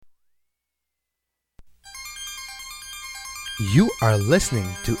You are listening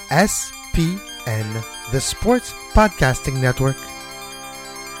to SPN, the Sports Podcasting Network.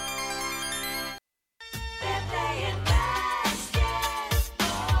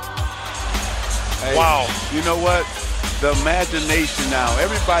 Hey, wow. You know what? The imagination now,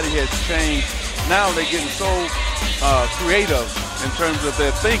 everybody has changed. Now they're getting so creative in terms of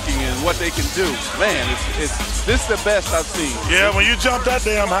their thinking and what they can do. Man, this is the best I've seen. Yeah, when you jump that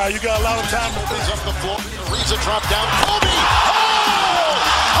damn high, you got a lot of time. He's up the floor. Reads a drop down. Kobe!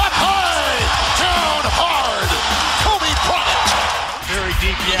 Oh! Up high! Down hard! Kobe Bryant! Very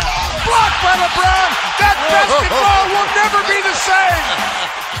deep, yeah. Blocked by LeBron! That basketball will never be the same!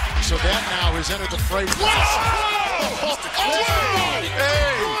 So that now has entered the fray.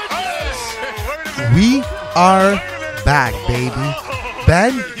 We are back, baby.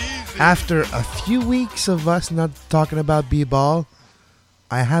 Ben, after a few weeks of us not talking about b-ball,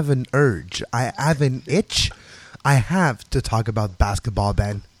 I have an urge. I have an itch. I have to talk about basketball,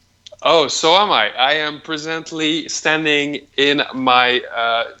 Ben. Oh, so am I. I am presently standing in my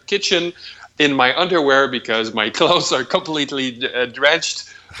kitchen in my underwear because my clothes are completely drenched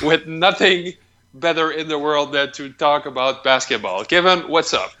with nothing better in the world than to talk about basketball. Kevin,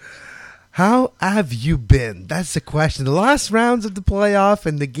 what's up? How have you been? That's the question. The last rounds of the playoff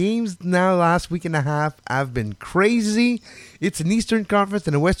and the games now last week and a half have been crazy. It's an Eastern Conference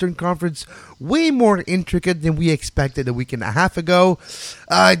and a Western Conference way more intricate than we expected a week and a half ago.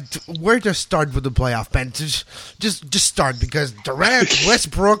 Where to start with the playoff, Ben? Just start, because Durant,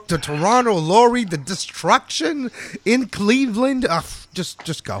 Westbrook, the Toronto Lowry, the destruction in Cleveland.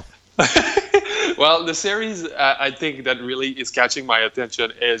 Just go. Well, the series I think that really is catching my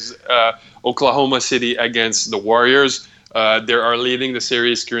attention is Oklahoma City against the Warriors. They are leading the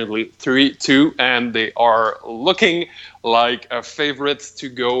series currently 3-2, and they are looking like a favorite to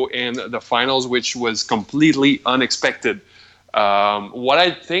go in the finals, which was completely unexpected. What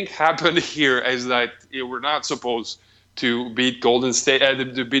I think happened here is that we're not supposed to beat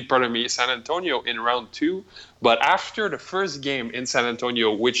San Antonio in round 2. But after the first game in San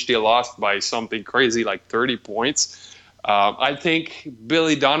Antonio, which they lost by something crazy like 30 points, I think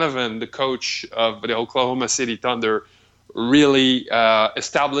Billy Donovan, the coach of the Oklahoma City Thunder, really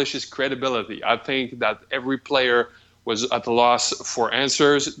established his credibility. I think that every player was at a loss for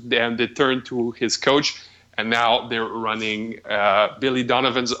answers. Then they turned to his coach, and now they're running Billy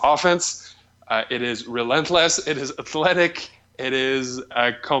Donovan's offense. It is relentless. It is athletic. It is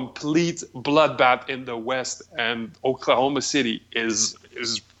a complete bloodbath in the West, and Oklahoma City is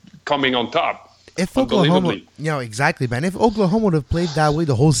coming on top. If Oklahoma, exactly, man. If Oklahoma would have played that way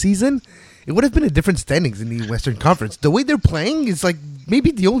the whole season, it would have been a different standings in the Western Conference. The way they're playing is like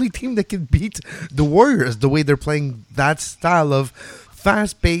maybe the only team that can beat the Warriors. The way they're playing that style of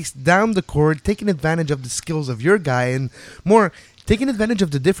fast-paced, down the court, taking advantage of the skills of your guy, and more taking advantage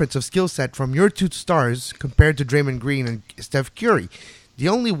of the difference of skill set from your two stars compared to Draymond Green and Steph Curry. The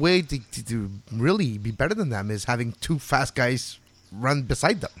only way to really be better than them is having two fast guys run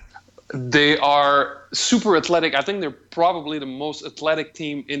beside them. They are super athletic. I think they're probably the most athletic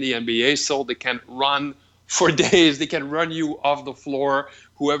team in the NBA, so they can run for days. They can run you off the floor,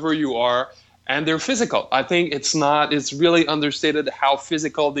 whoever you are, and they're physical. I think it's really understated how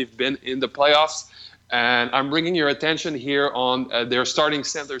physical they've been in the playoffs. And I'm bringing your attention here on their starting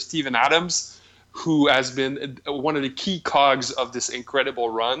center, Steven Adams, who has been one of the key cogs of this incredible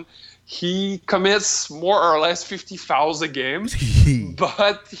run. He commits more or less 50 fouls a game,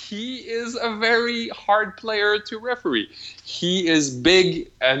 but he is a very hard player to referee. He is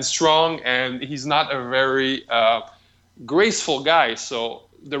big and strong, and he's not a very graceful guy. So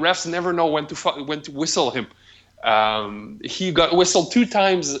the refs never know when to whistle him. He got whistled 2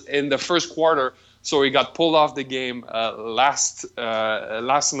 times in the first quarter. So he got pulled off the game last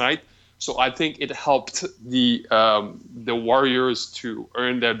night. So I think it helped the Warriors to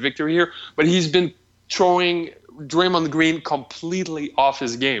earn that victory here. But he's been throwing Draymond Green completely off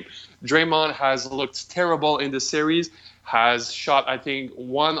his game. Draymond has looked terrible in the series. Has shot, I think,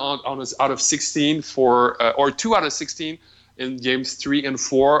 1 out of 16 or 2 out of 16 in games 3 and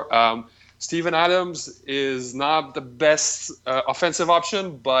 4. Steven Adams is not the best offensive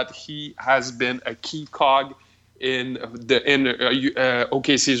option, but he has been a key cog in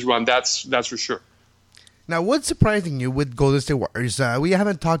OKC's run. That's for sure. Now, what's surprising you with Golden State Warriors? We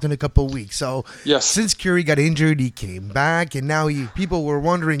haven't talked in a couple of weeks. So yes. Since Curry got injured, he came back, and now people were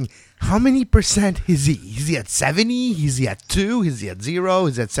wondering how many percent is he? Is he at 70? Is he at 2? Is he at 0?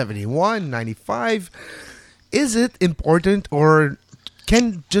 Is he at 71, 95? Is it important, or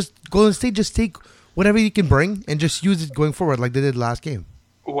can just Golden State just take whatever you can bring and just use it going forward like they did last game?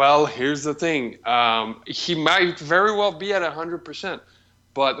 Well, here's the thing. He might very well be at 100%.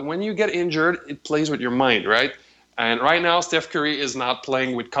 But when you get injured, it plays with your mind, right? And right now, Steph Curry is not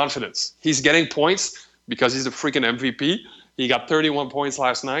playing with confidence. He's getting points because he's a freaking MVP. He got 31 points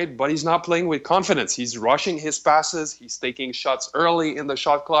last night, but he's not playing with confidence. He's rushing his passes. He's taking shots early in the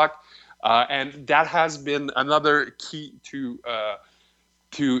shot clock. And that has been another key to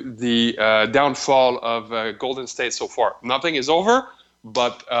the downfall of Golden State so far. Nothing is over,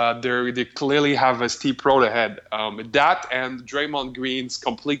 but they clearly have a steep road ahead. That and Draymond Green's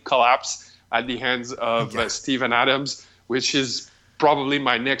complete collapse at the hands of Steven Adams, which is probably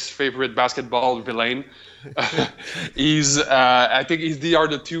my next favorite basketball villain. I think they are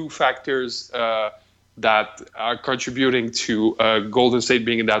the two factors that are contributing to Golden State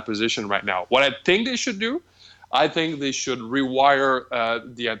being in that position right now. What I think they should do, I think they should rewire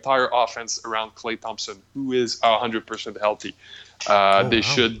the entire offense around Klay Thompson, who is 100% healthy. They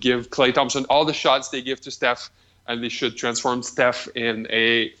should give Klay Thompson all the shots they give to Steph, and they should transform Steph in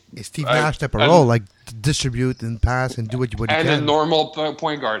a Steve Nash type of role, like distribute and pass and do what you can. And a normal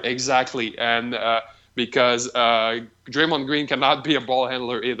point guard, exactly. And because Draymond Green cannot be a ball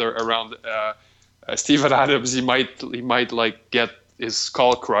handler either around Steven Adams, he might like get his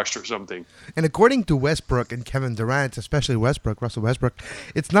skull crushed or something. And according to Westbrook and Kevin Durant, especially Russell Westbrook,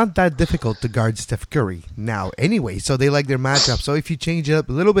 it's not that difficult to guard Steph Curry now anyway. So they like their matchup. So if you change it up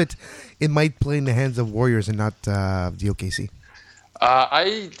a little bit, it might play in the hands of Warriors and not the OKC.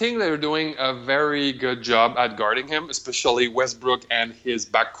 I think they're doing a very good job at guarding him, especially Westbrook and his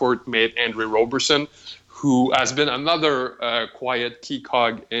backcourt mate Andre Roberson, who has been another quiet key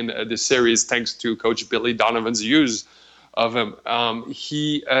cog in this series thanks to Coach Billy Donovan's use of him.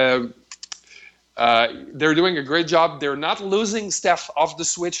 They're doing a great job. They're not losing Steph off the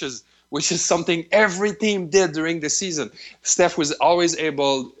switches, which is something every team did during the season. Steph was always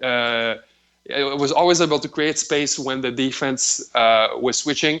able to create space when the defense was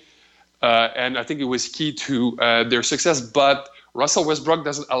switching, and I think it was key to their success. But Russell Westbrook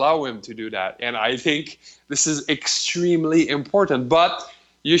doesn't allow him to do that, and I think this is extremely important. But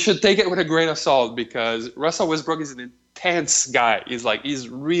you should take it with a grain of salt because Russell Westbrook is an intense guy. He's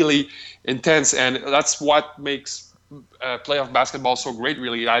really intense, and that's what makes playoff basketball so great,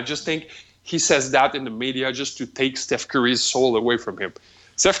 really. I just think he says that in the media just to take Steph Curry's soul away from him.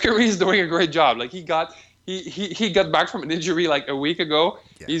 Steph Curry is doing a great job. Like he got back from an injury like a week ago.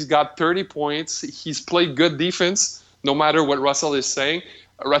 Yeah. He's got 30 points. He's played good defense, no matter what Russell is saying.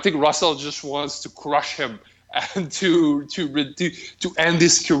 I think Russell just wants to crush him and to end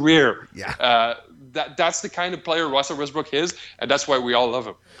his career. Yeah. That's the kind of player Russell Westbrook is, and that's why we all love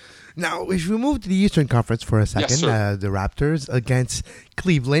him. Now, if we move to the Eastern Conference for a second, the Raptors against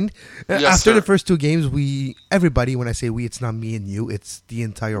Cleveland. After the first two games, everybody, when I say we, it's not me and you, it's the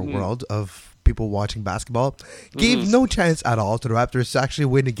entire world of people watching basketball, gave no chance at all to the Raptors to actually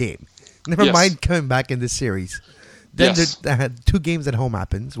win a game. Never mind coming back in this series. Then they had two games at home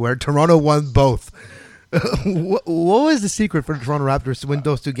happens where Toronto won both. What was the secret for the Toronto Raptors to win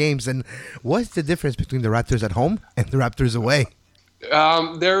those two games, and what's the difference between the Raptors at home and the Raptors away?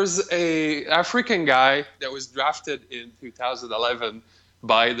 There's a African guy that was drafted in 2011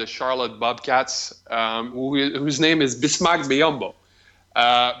 by the Charlotte Bobcats, whose name is Bismack Biyombo.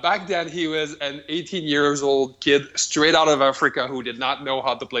 Back then, he was an 18-year-old kid straight out of Africa who did not know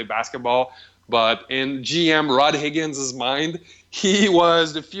how to play basketball. But in GM Rod Higgins' mind, he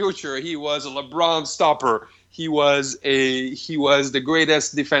was the future. He was a LeBron stopper. He was the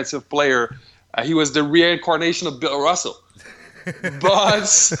greatest defensive player. He was the reincarnation of Bill Russell.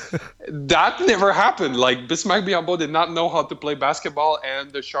 But that never happened. Like, Bismack Biyombo did not know how to play basketball, and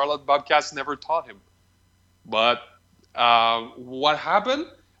the Charlotte Bobcats never taught him. But what happened?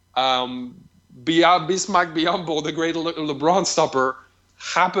 Bismack Biyombo, the great LeBron stopper,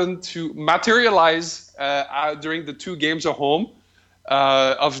 happened to materialize during the two games at home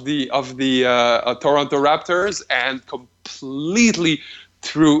of the Toronto Raptors and completely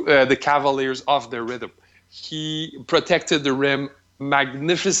threw the Cavaliers off their rhythm. He protected the rim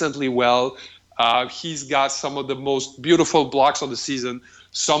magnificently well. He's got some of the most beautiful blocks of the season,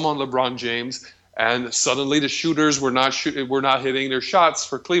 some on LeBron James, and suddenly the shooters were not hitting their shots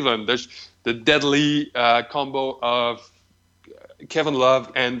for Cleveland. There's the deadly combo of Kevin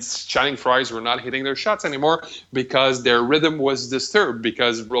Love and Channing Frye were not hitting their shots anymore because their rhythm was disturbed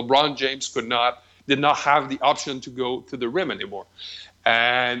because LeBron James did not have the option to go to the rim anymore.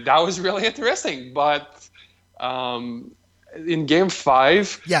 And that was really interesting. But in Game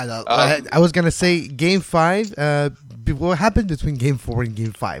 5... Yeah, I was going to say Game 5, what happened between Game 4 and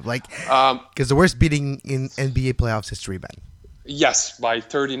Game 5? Like, because the worst beating in NBA playoffs history, man. Yes, by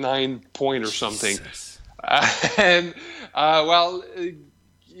 39 point or something.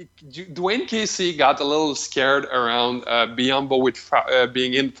 Dwayne Casey got a little scared around Biyombo with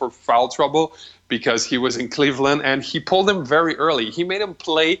being in for foul trouble because he was in Cleveland, and he pulled him very early. He made him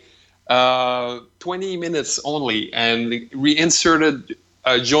play 20 minutes only and reinserted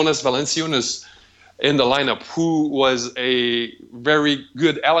Jonas Valanciunas in the lineup, who was a very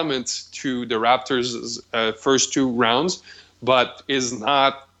good element to the Raptors' first two rounds, but is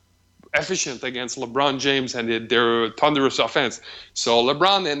not efficient against LeBron James and their thunderous offense. So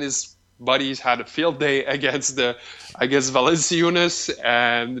LeBron and his buddies had a field day against Valanciunas,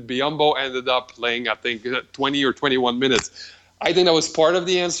 and Biyombo ended up playing, I think, 20 or 21 minutes. I think that was part of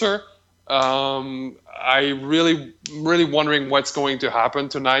the answer. I really wondering what's going to happen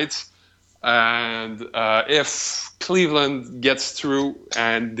tonight. And if Cleveland gets through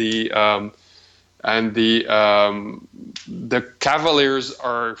and the Cavaliers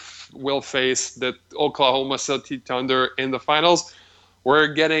will face the Oklahoma City Thunder in the finals, we're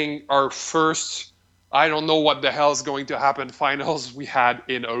getting our first, I don't know what the hell is going to happen, finals we had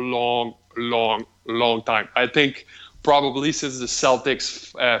in a long time. I think probably since the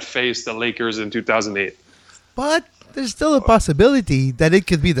Celtics faced the Lakers in 2008. But there's still a possibility that it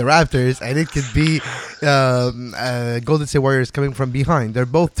could be the Raptors and it could be Golden State Warriors coming from behind. They're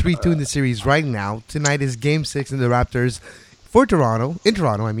both 3-2 in the series right now. Tonight is Game 6 in the Raptors in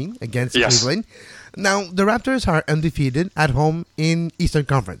Toronto, against Cleveland. Now, the Raptors are undefeated at home in Eastern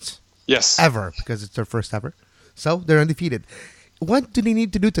Conference. Yes. Ever, because it's their first ever. So, they're undefeated. What do they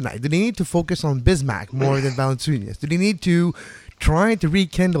need to do tonight? Do they need to focus on Bismack more than Valanciunas? Do they need to try to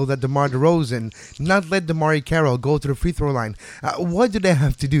rekindle that DeMar DeRozan, not let DeMar Carroll go to the free throw line? What do they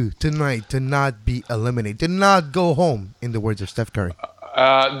have to do tonight to not be eliminated, to not go home, in the words of Steph Curry?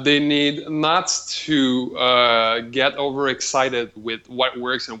 They need not to get overexcited with what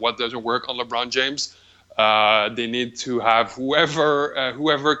works and what doesn't work on LeBron James. They need to have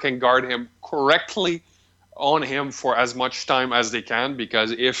whoever can guard him correctly on him for as much time as they can,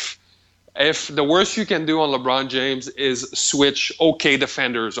 because if the worst you can do on LeBron James is switch okay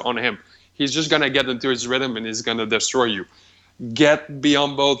defenders on him, he's just going to get into his rhythm and he's going to destroy you. Get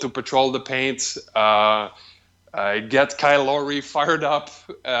Biyombo to patrol the paint. Get Kyle Lowry fired up.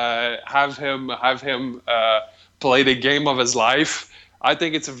 Have him play the game of his life. I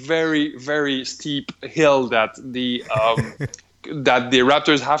think it's a very, very steep hill that the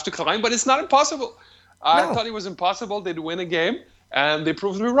Raptors have to climb, but it's not impossible. I thought it was impossible. They'd win a game, and they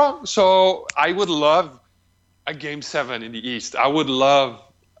proved me wrong. So I would love a Game 7 in the East. I would love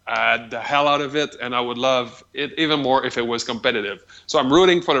the hell out of it, and I would love it even more if it was competitive. So I'm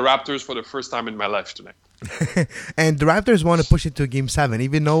rooting for the Raptors for the first time in my life tonight. And the Raptors want to push it to a Game 7,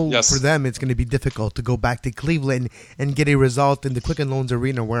 even though for them it's going to be difficult to go back to Cleveland and get a result in the Quicken Loans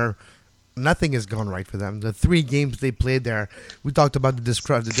Arena where nothing has gone right for them. The 3 games they played there, we talked about the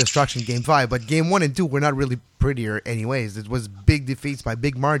destruction Game 5, but Game 1 and 2 were not really prettier anyways. It was big defeats by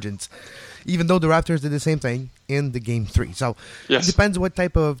big margins, even though the Raptors did the same thing in the Game 3. So it depends what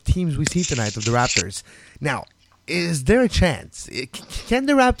type of teams we see tonight of the Raptors. Now, is there a chance? Can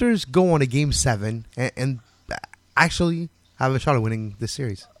the Raptors go on a Game 7 and actually have a shot at winning this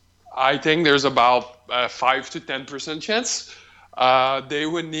series? I think there's about 5 to 10% chance. They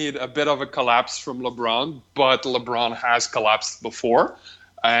would need a bit of a collapse from LeBron, but LeBron has collapsed before,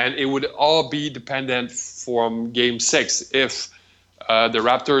 and it would all be dependent from Game 6. If the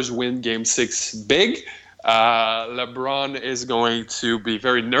Raptors win Game 6 big, LeBron is going to be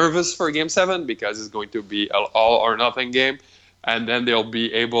very nervous for Game 7 because it's going to be an all-or-nothing game, and then they'll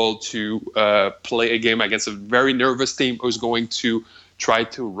be able to play a game against a very nervous team who's going to try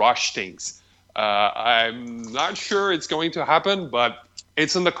to rush things. I'm not sure it's going to happen, but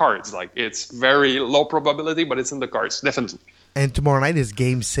it's in the cards. Like, it's very low probability, but it's in the cards, definitely. And tomorrow night is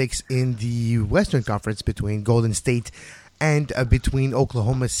Game 6 in the Western Conference between Golden State and between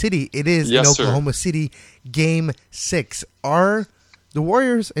Oklahoma City. It is in Oklahoma City, Game 6. Are the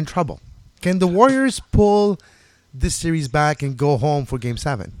Warriors in trouble? Can the Warriors pull this series back and go home for Game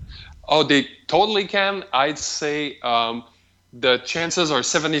 7? Oh, they totally can. I'd say the chances are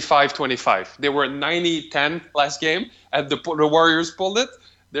 75-25. They were 90-10 last game, and the Warriors pulled it.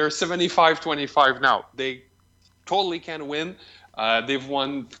 They're 75-25 now. They totally can win. They've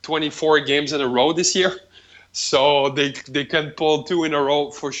won 24 games in a row this year, so they can pull 2 in a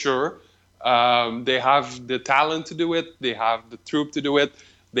row for sure. They have the talent to do it. They have the troop to do it.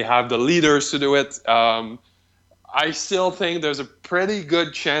 They have the leaders to do it. I still think there's a pretty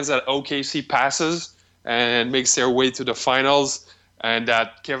good chance that OKC passes and makes their way to the finals, and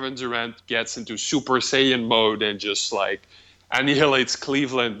that Kevin Durant gets into Super Saiyan mode and just like annihilates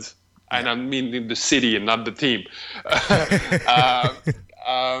Cleveland. And I mean the city and not the team.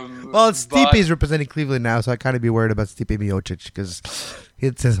 Well, Stipe's representing Cleveland now, so I kind of be worried about Stipe Miocic because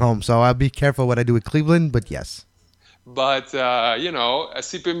it's his home. So I'll be careful what I do with Cleveland, but yes. But,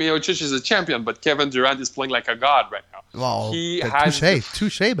 Stipe Miocic is a champion, but Kevin Durant is playing like a god right now. Well,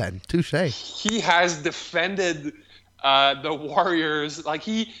 touche, Ben. Touche. He has defended the Warriors. Like,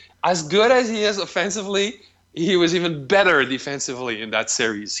 as good as he is offensively, he was even better defensively in that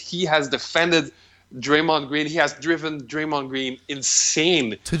series. He has defended Draymond Green. He has driven Draymond Green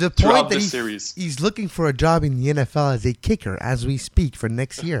insane to the throughout point that the series. He's looking for a job in the NFL as a kicker as we speak for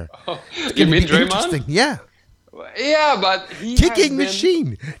next year. You mean Draymond? Yeah. Yeah, but kicking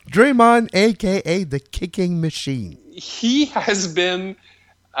machine. Draymond, a.k.a. the kicking machine. He has been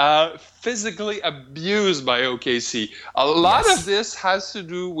physically abused by OKC. A lot of this has to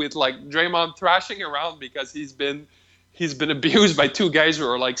do with like Draymond thrashing around because he's been abused by two guys who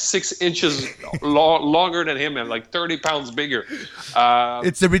are like 6 inches longer than him and like 30 pounds bigger.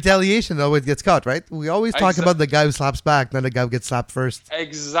 It's the retaliation that always gets caught, right? We always talk about the guy who slaps back, not the guy who gets slapped first.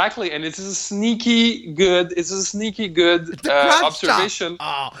 Exactly, and it's a sneaky good observation. Shot.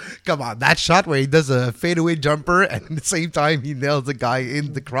 Oh, come on. That shot where he does a fadeaway jumper and at the same time he nails the guy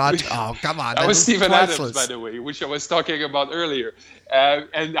in the crotch. Oh, come on. That was Steven Adams, by the way, which I was talking about earlier.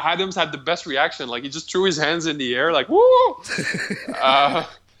 And Adams had the best reaction. Like, he just threw his hands in the air like, woo!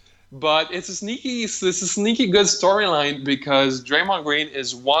 But it's a sneaky good storyline because Draymond Green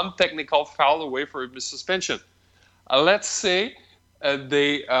is one technical foul away from his suspension. Let's say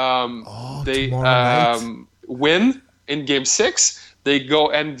they win in Game 6. They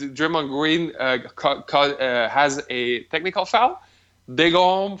go and Draymond Green has a technical foul. They go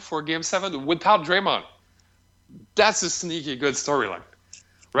home for Game 7 without Draymond. That's a sneaky good storyline.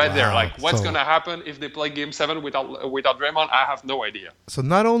 Right there. Like, what's going to happen if they play Game 7 without Draymond? I have no idea. So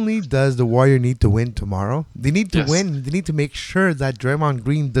not only does the Warrior need to win tomorrow, they need to win. They need to make sure that Draymond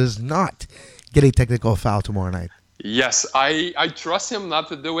Green does not get a technical foul tomorrow night. Yes, I trust him not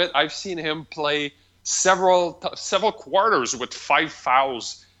to do it. I've seen him play several quarters with 5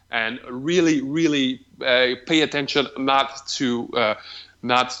 fouls and really, really pay attention not to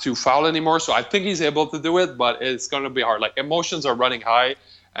foul anymore. So I think he's able to do it, but it's going to be hard. Like, emotions are running high.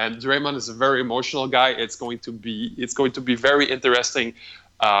 And Draymond is a very emotional guy. It's going to be very interesting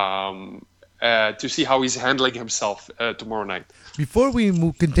to see how he's handling himself tomorrow night. Before we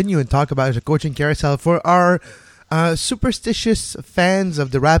continue and talk about the coaching carousel, for our superstitious fans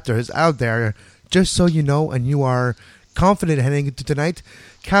of the Raptors out there, just so you know and you are confident heading into tonight,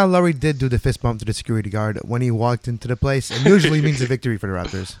 Kyle Lowry did do the fist bump to the security guard when he walked into the place, and usually means a victory for the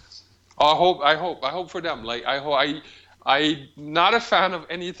Raptors. I hope for them. Like, I'm not a fan of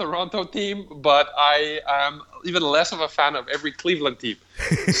any Toronto team, but I am even less of a fan of every Cleveland team.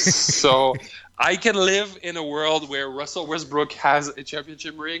 So I can live in a world where Russell Westbrook has a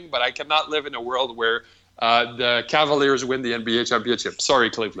championship ring, but I cannot live in a world where the Cavaliers win the NBA championship. Sorry,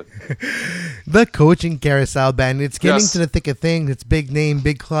 Cleveland. The coaching carousel, Ben. It's getting to the thick of things. It's big name,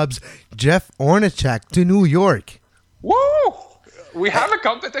 big clubs. Jeff Hornacek to New York. Woo! We have a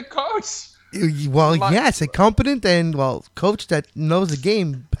competent coach. Well, yes, a competent and, coach that knows the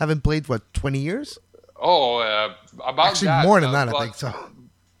game. Haven't played, 20 years? Oh, about actually that. More than that, I think so.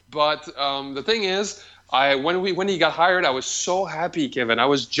 But the thing is, when he got hired, I was so happy, Kevin. I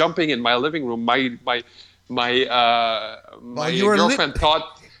was jumping in my living room. My girlfriend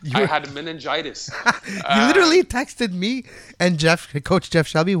thought I had meningitis. You literally texted me and Coach Jeff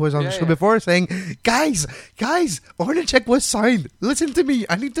Shelby was on the show before saying, guys, Hornacek was signed. Listen to me.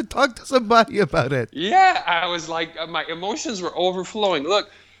 I need to talk to somebody about it. Yeah, I was like, my emotions were overflowing.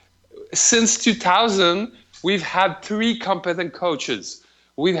 Look, since 2000, we've had 3 competent coaches.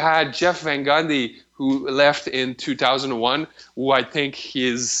 We've had Jeff Van Gundy, who left in 2001, who I think he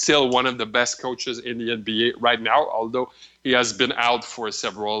is still one of the best coaches in the NBA right now, although he has been out for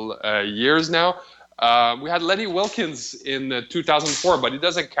several years now. We had Lenny Wilkins in 2004, but he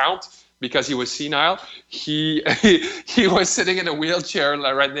doesn't count because he was senile. He was sitting in a wheelchair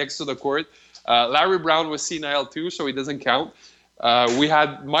right next to the court. Larry Brown was senile too, so he doesn't count. We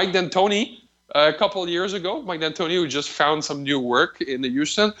had Mike D'Antoni a couple of years ago. Mike D'Antoni, who just found some new work in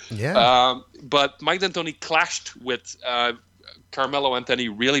Houston. Yeah. But Mike D'Antoni clashed with Carmelo Anthony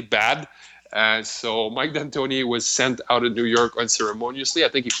really bad. So Mike D'Antoni was sent out of New York unceremoniously. I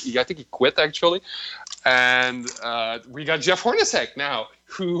think he quit, actually. And we got Jeff Hornacek now,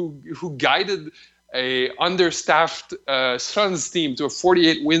 who guided a understaffed Suns team to a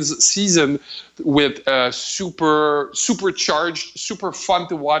 48 wins season with a supercharged, super fun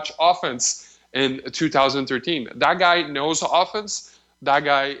to watch offense in 2013. That guy knows offense. That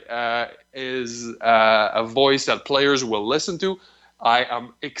guy is a voice that players will listen to. I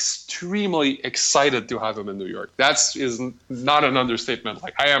am extremely excited to have him in New York. That is not an understatement.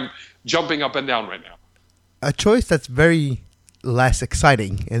 Like, I am jumping up and down right now. A choice that's very less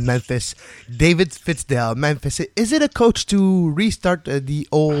exciting in Memphis. David Fizdale, Memphis. Is it a coach to restart the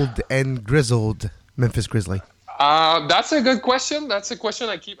old and grizzled Memphis Grizzly? That's a good question. That's a question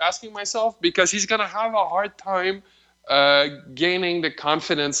I keep asking myself, because he's going to have a hard time gaining the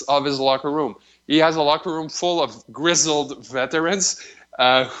confidence of his locker room. He has a locker room full of grizzled veterans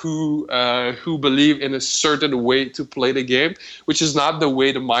who believe in a certain way to play the game, which is not the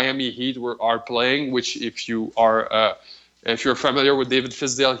way the Miami Heat are playing. Which, if you're familiar with David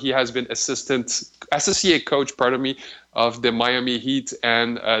Fizdale, he has been associate coach, of the Miami Heat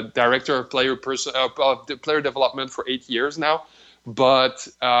and director of player development for 8 years now. But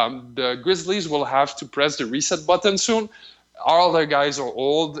the Grizzlies will have to press the reset button soon. All their guys are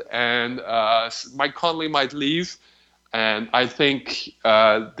old, and Mike Conley might leave. And I think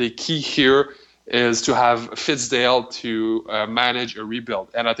the key here is to have Fizdale to manage a rebuild,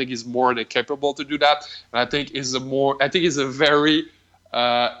 and I think he's more than capable to do that. And I think I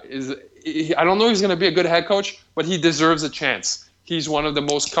don't know if he's going to be a good head coach, but he deserves a chance. He's one of the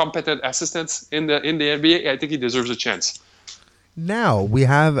most competent assistants in the NBA. I think he deserves a chance. Now we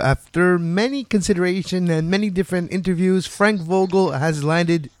have, after many consideration and many different interviews, Frank Vogel has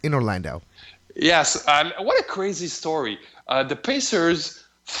landed in Orlando. Yes, what a crazy story. The Pacers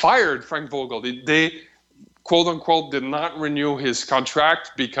fired Frank Vogel. They quote unquote did not renew his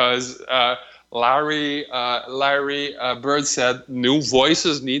contract because Larry Bird said new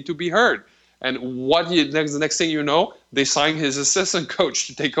voices need to be heard. And the next thing you know, they signed his assistant coach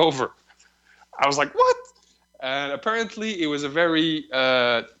to take over. I was like, what? And apparently it was a very,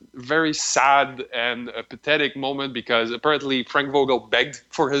 very sad and pathetic moment, because apparently Frank Vogel begged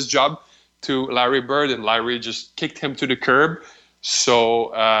for his job to Larry Bird, and Larry just kicked him to the curb.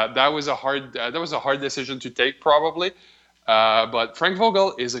 So that was a hard decision to take, probably. But Frank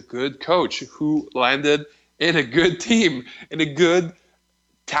Vogel is a good coach who landed in a good team, in a good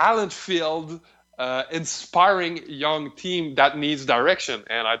talent-filled, inspiring young team that needs direction.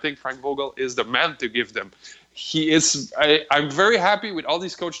 And I think Frank Vogel is the man to give them. I'm very happy with all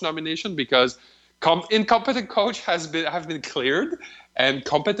these coach nominations, because incompetent coach have been cleared, and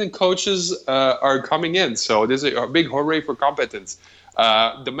competent coaches are coming in. So there's a big hooray for competence.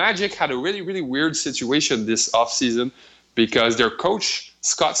 The Magic had a really, really weird situation this offseason, because their coach,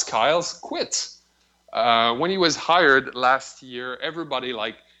 Scott Skiles, quit. When he was hired last year, everybody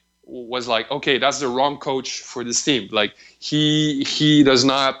was like, okay, that's the wrong coach for this team. Like, he does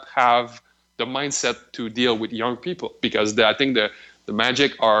not have the mindset to deal with young people, because I think the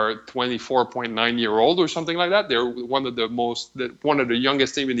Magic are 24.9-year-old or something like that. They're one of the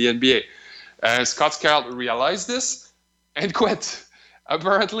youngest team in the NBA. And Scott Skiles realized this and quit.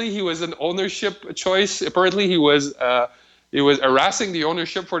 Apparently, he was an ownership choice. Apparently, he was harassing the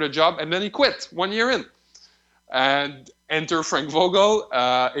ownership for the job, and then he quit 1 year in. And enter Frank Vogel.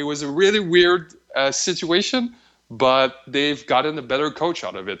 It was a really weird situation, but they've gotten a better coach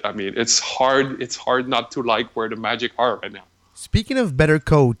out of it. I mean, it's hard not to like where the Magic are right now. Speaking of better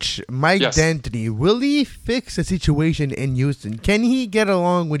coach, Mike D'Antoni, will he fix the situation in Houston? Can he get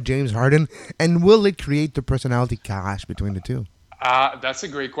along with James Harden, and will it create the personality clash between the two? That's a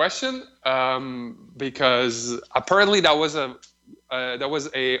great question, because apparently that was a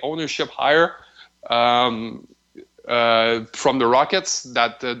ownership hire from the Rockets,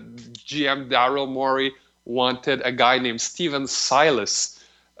 that the GM Daryl Morey wanted a guy named Stephen Silas,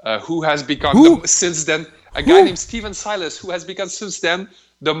 who has become since then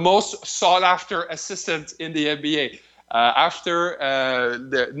the most sought-after assistant in the NBA. After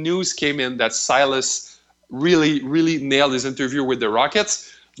the news came in that Silas really, really nailed his interview with the Rockets,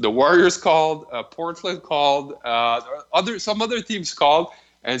 the Warriors called, Portland called, some other teams called,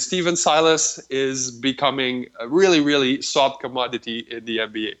 and Stephen Silas is becoming a really, really sought commodity in the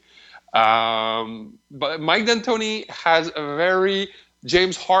NBA. But Mike D'Antoni has a very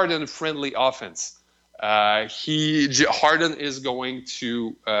James Harden-friendly offense. Harden is going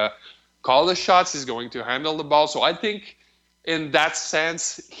to call the shots. He's going to handle the ball. So I think in that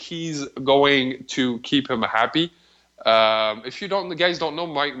sense, he's going to keep him happy. If the guys don't know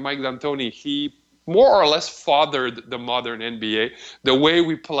Mike D'Antoni, he more or less fathered the modern NBA. The way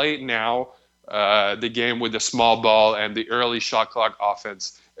we play now, the game with the small ball and the early shot clock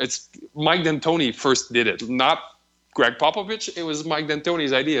offense, it's Mike D'Antoni first did it. Not Greg Popovich, it was Mike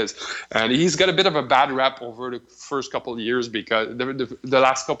D'Antoni's ideas. And he's got a bit of a bad rap over the first couple of years because the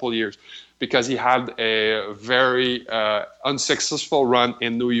last couple of years, because he had a very unsuccessful run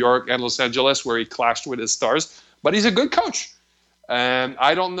in New York and Los Angeles where he clashed with his stars. But he's a good coach. And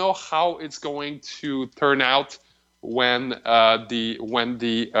I don't know how it's going to turn out when the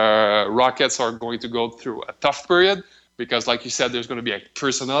Rockets are going to go through a tough period, because like you said, there's going to be a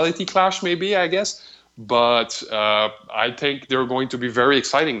personality clash maybe, I guess. But I think they're going to be very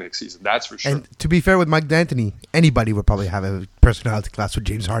exciting next season. That's for sure. And to be fair with Mike D'Antoni, anybody would probably have a personality clash with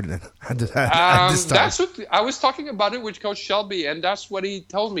James Harden at this time. That's what I was talking about it with Coach Shelby, and that's what he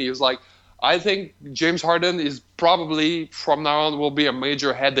told me. He was like, I think James Harden is probably from now on will be a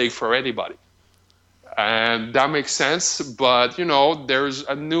major headache for anybody. And that makes sense. But, there's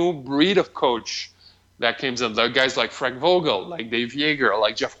a new breed of coach that comes in. There are guys like Frank Vogel, like Dave Yeager,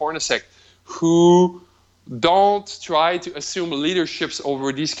 like Jeff Hornacek, who don't try to assume leaderships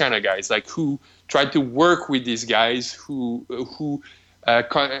over these kind of guys, like who try to work with these guys, who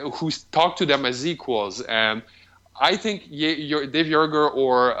talk to them as equals. And I think Dave Yeager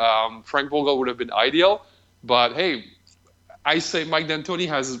or Frank Vogel would have been ideal. But hey, I say Mike D'Antoni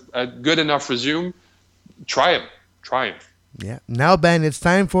has a good enough resume. Try him. Yeah. Now, Ben, it's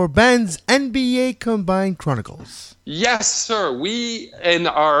time for Ben's NBA Combine Chronicles. Yes, sir. We, in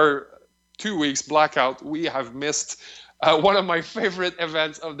our 2 weeks blackout, we have missed one of my favorite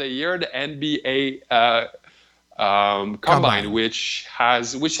events of the year, the NBA Combine, which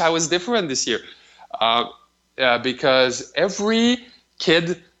was different this year, because every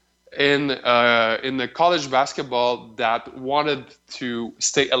kid in the college basketball that wanted to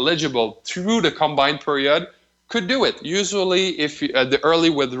stay eligible through the Combine period could do it. Usually, if the early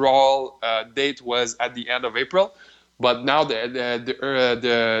withdrawal date was at the end of April. But now the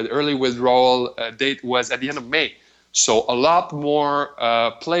early withdrawal date was at the end of May. So a lot more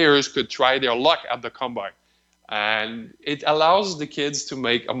players could try their luck at the Combine. And it allows the kids to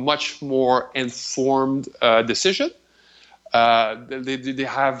make a much more informed decision.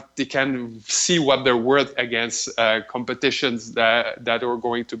 They can see what they're worth against competitions that are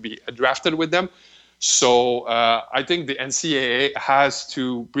going to be drafted with them. So I think the NCAA has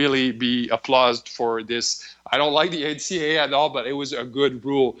to really be applauded for this. I don't like the NCAA at all, but it was a good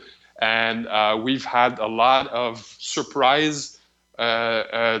rule. And we've had a lot of surprise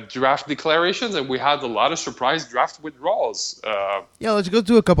draft declarations, and we had a lot of surprise draft withdrawals. Let's go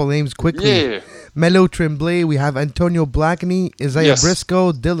through a couple names quickly. Yeah. Melo Tremblay, we have Antonio Blackney, Isaiah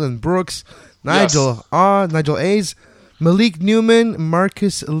Briscoe, Dylan Brooks, Nigel Hayes, Malik Newman,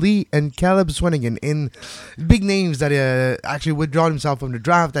 Marcus Lee, and Caleb Swanigan in big names that actually withdrawn himself from the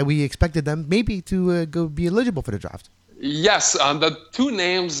draft that we expected them maybe to go be eligible for the draft. Yes, the two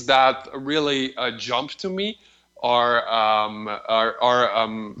names that really jumped to me are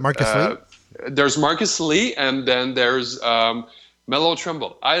Marcus Lee. There's Marcus Lee, and then there's Melo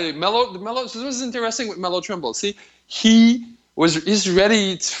Trimble. This was interesting with Melo Trimble. See, he's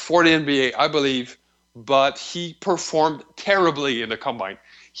ready for the NBA, I believe. But he performed terribly in the Combine.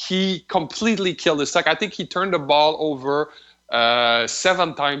 He completely killed his stock. I think he turned the ball over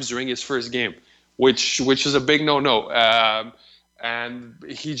 7 times during his first game, which is a big no-no. And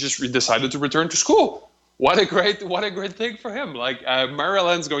he just decided to return to school. What a great thing for him! Like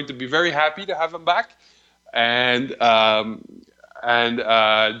Maryland's going to be very happy to have him back, and the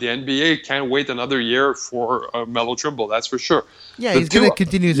NBA can't wait another year for Melo Trimble. That's for sure. Yeah, he's going to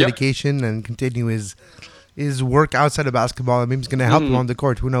continue his education and continue his work outside of basketball. Maybe he's going to help him on the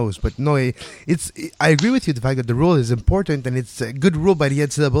court. Who knows? But no, I agree with you. The fact that the rule is important and it's a good rule by the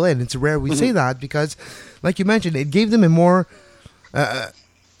NCAA, and it's rare we say that because, like you mentioned, it gave them a more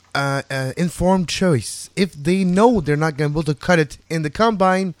informed choice. If they know they're not going to be able to cut it in the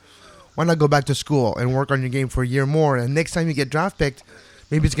Combine, why not go back to school and work on your game for a year more? And next time you get draft picked,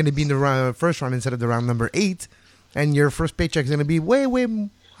 maybe it's going to be in the first round instead of the round number 8, and your first paycheck is going to be way, way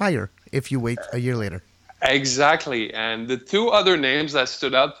higher if you wait a year later. Exactly. And the two other names that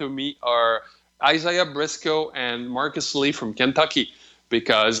stood out to me are Isaiah Briscoe and Marcus Lee from Kentucky.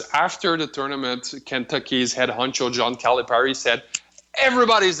 Because after the tournament, Kentucky's head honcho, John Calipari, said,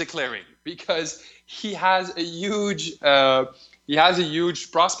 everybody's declaring, because he has a huge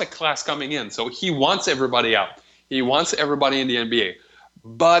prospect class coming in. So he wants everybody out. He wants everybody in the NBA.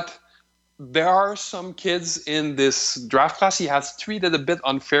 But there are some kids in this draft class he has treated a bit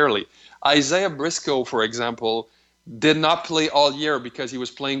unfairly. Isaiah Briscoe, for example, did not play all year because he was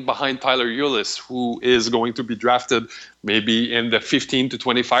playing behind Tyler Ulis, who is going to be drafted maybe in the 15 to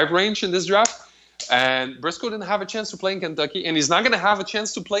 25 range in this draft. And Briscoe didn't have a chance to play in Kentucky, and he's not going to have a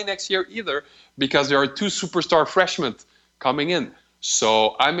chance to play next year either because there are 2 superstar freshmen coming in.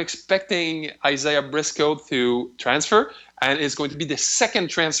 So I'm expecting Isaiah Briscoe to transfer, and it's going to be the second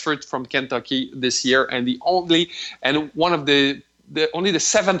transfer from Kentucky this year, and only the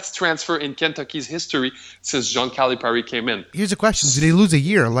 7th transfer in Kentucky's history since John Calipari came in. Here's a question: do they lose a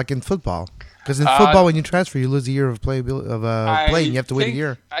year like in football? Because in football, when you transfer, you lose a year of playing. You have to wait a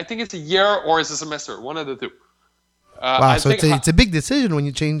year. I think it's a year or it's a semester, one of the 2. Wow, so it's a big decision when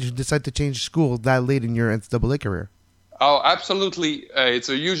you decide to change school that late in your NCAA career. Oh, absolutely. It's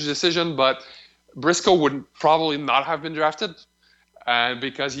a huge decision, but Briscoe would probably not have been drafted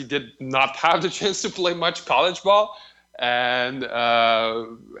because he did not have the chance to play much college ball. And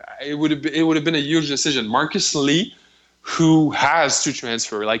it would have been a huge decision. Marcus Lee, who has to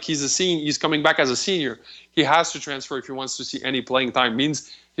transfer, like he's coming back as a senior. He has to transfer if he wants to see any playing time.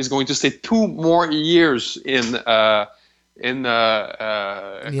 Means he's going to stay 2 more years in college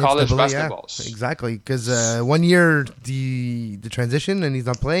basketball. Yeah, exactly, because 1 year the transition and he's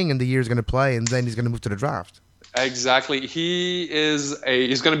not playing, and the year is going to play, and then he's going to move to the draft. Exactly. He's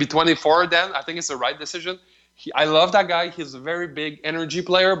going to be 24 then. I think it's the right decision. I love that guy. He's a very big energy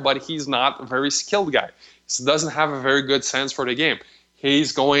player, but he's not a very skilled guy. He doesn't have a very good sense for the game.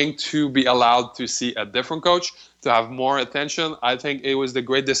 He's going to be allowed to see a different coach, to have more attention. I think it was the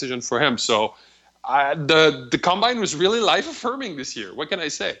great decision for him. So the combine was really life-affirming this year. What can I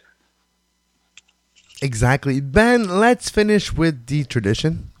say? Exactly. Ben, let's finish with the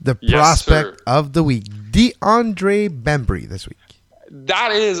tradition, the prospect of the week, DeAndre Bembry this week.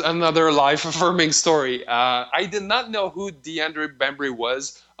 That is another life-affirming story. I did not know who DeAndre Bembry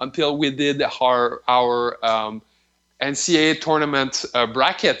was until we did our NCAA tournament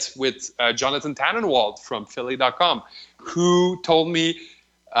bracket with Jonathan Tannenwald from Philly.com, who told me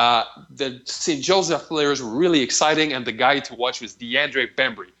the St. Joseph players were really exciting, and the guy to watch was DeAndre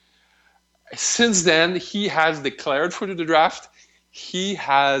Bembry. Since then, he has declared for the draft. He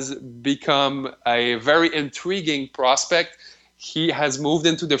has become a very intriguing prospect. He has moved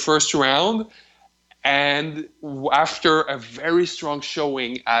into the first round, and after a very strong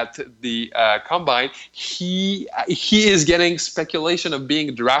showing at the combine, he is getting speculation of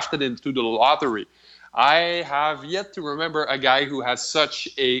being drafted into the lottery. I have yet to remember a guy who has such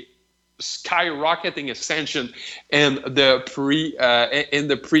a skyrocketing ascension in the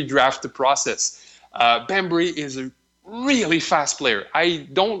pre-draft process. Bembry is a really fast player. I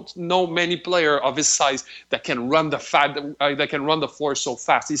don't know many player of his size that can run the floor so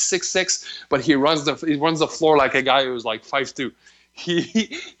fast. He's 6'6", but he runs the floor like a guy who's like 5'2".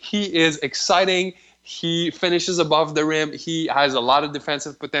 He is exciting. He finishes above the rim. He has a lot of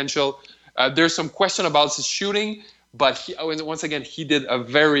defensive potential. There's some question about his shooting, but once again, he did a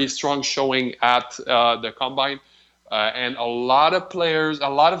very strong showing at the combine. And a lot of players, a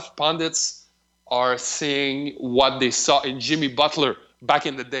lot of pundits are seeing what they saw in Jimmy Butler back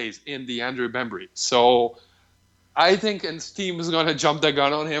in the days in DeAndre Bembry. So I think his team is going to jump the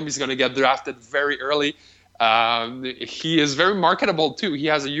gun on him. He's going to get drafted very early. He is very marketable too. He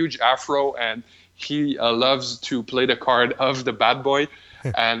has a huge afro, and he loves to play the card of the bad boy.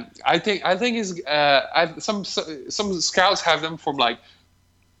 And I think he's some scouts have him from like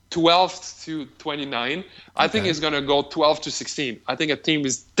 12 to 29. Okay. I think he's going to go 12 to 16. I think a team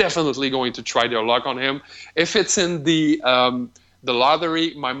is definitely going to try their luck on him. If it's in the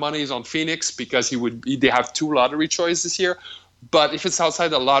lottery, my money is on Phoenix because they have 2 lottery choices this year. But if it's outside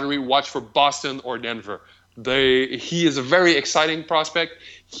the lottery, watch for Boston or Denver. He is a very exciting prospect.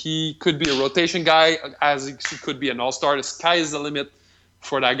 He could be a rotation guy, as he could be an all-star. The sky is the limit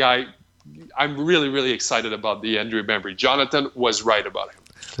for that guy. I'm really, really excited about DeAndre Bembry. Jonathan was right about him.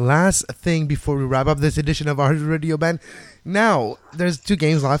 Last thing before we wrap up this edition of our Radio Band. Now, there's 2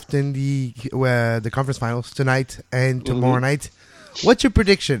 games left in the conference finals tonight and tomorrow night. What's your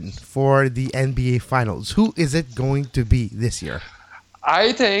prediction for the NBA Finals? Who is it going to be this year?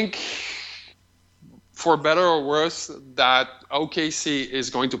 I think, for better or worse, that OKC is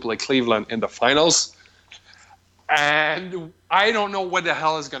going to play Cleveland in the finals. And I don't know what the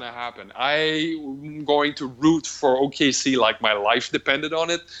hell is going to happen. I'm going to root for OKC like my life depended on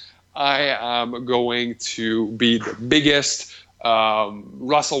it. I am going to be the biggest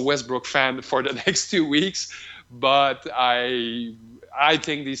Russell Westbrook fan for the next 2 weeks. But I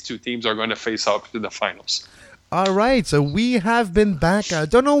think these 2 teams are going to face up to the finals. All right, so we have been back. I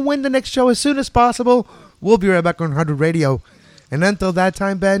don't know when the next show, as soon as possible. We'll be right back on 100 Radio. And until that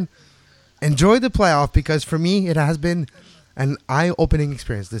time, Ben, enjoy the playoff, because for me, it has been an eye-opening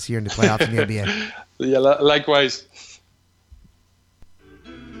experience this year in the playoffs in the NBA. Yeah, likewise.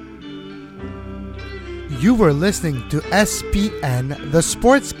 You were listening to SPN, the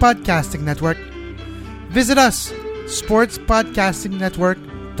Sports Podcasting Network. Visit us,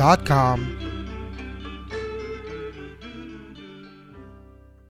 sportspodcastingnetwork.com.